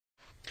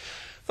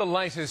The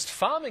latest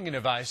farming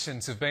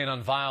innovations have been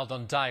unveiled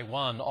on day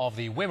one of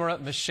the Wimmera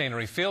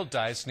Machinery Field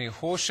Days near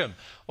Horsham.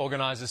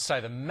 Organisers say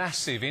the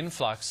massive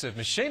influx of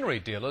machinery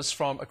dealers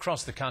from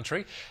across the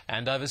country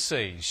and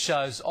overseas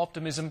shows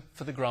optimism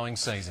for the growing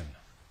season.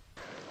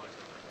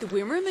 The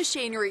Wimmera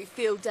Machinery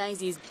Field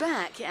Days is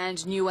back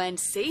and new and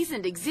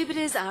seasoned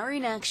exhibitors are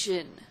in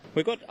action.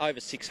 We've got over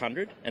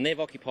 600 and they've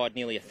occupied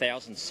nearly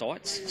 1,000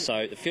 sites,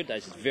 so the Field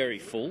Days is very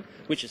full,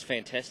 which is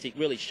fantastic.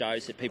 Really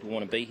shows that people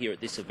want to be here at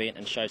this event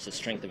and shows the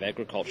strength of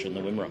agriculture in the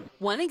Wimmera.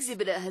 One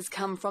exhibitor has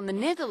come from the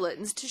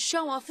Netherlands to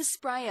show off a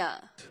sprayer.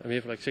 I'm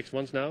here for like 6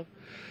 months now,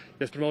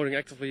 just promoting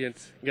actively and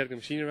getting the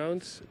machine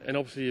around, and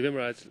obviously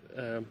Wimmera is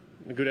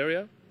a good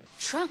area.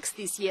 Trucks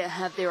this year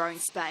have their own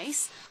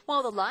space,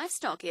 while the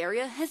livestock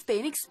area has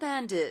been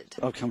expanded.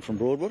 I've come from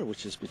Broadwater,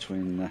 which is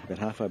between about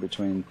halfway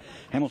between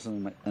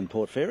Hamilton and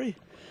Port Fairy,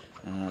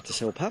 to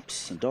sell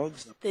pups and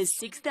dogs. There's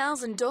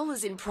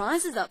 $6,000 in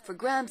prizes up for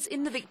grabs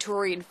in the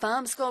Victorian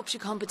Farm Sculpture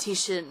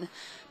competition.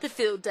 The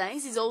Field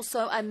Days is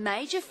also a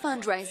major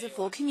fundraiser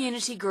for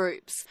community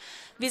groups.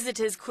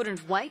 Visitors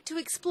couldn't wait to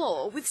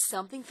explore with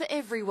something for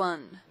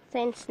everyone.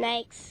 Then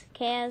snakes,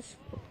 cows,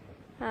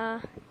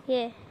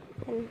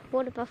 and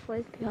water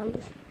buffaloes behind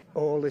us.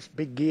 All this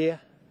big gear,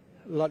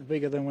 a lot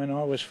bigger than when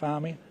I was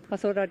farming. I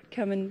thought I'd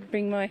come and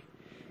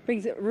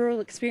brings a rural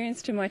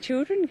experience to my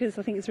children, because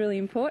I think it's really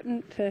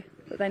important that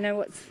they know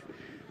what's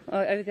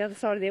over the other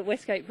side of the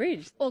Westgate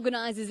Bridge.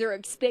 Organisers are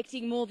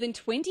expecting more than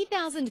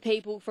 20,000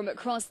 people from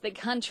across the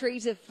country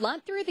to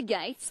flood through the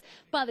gates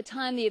by the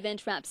time the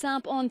event wraps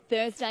up on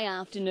Thursday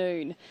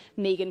afternoon.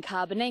 Megan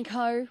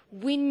Carbonenko,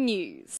 Win News.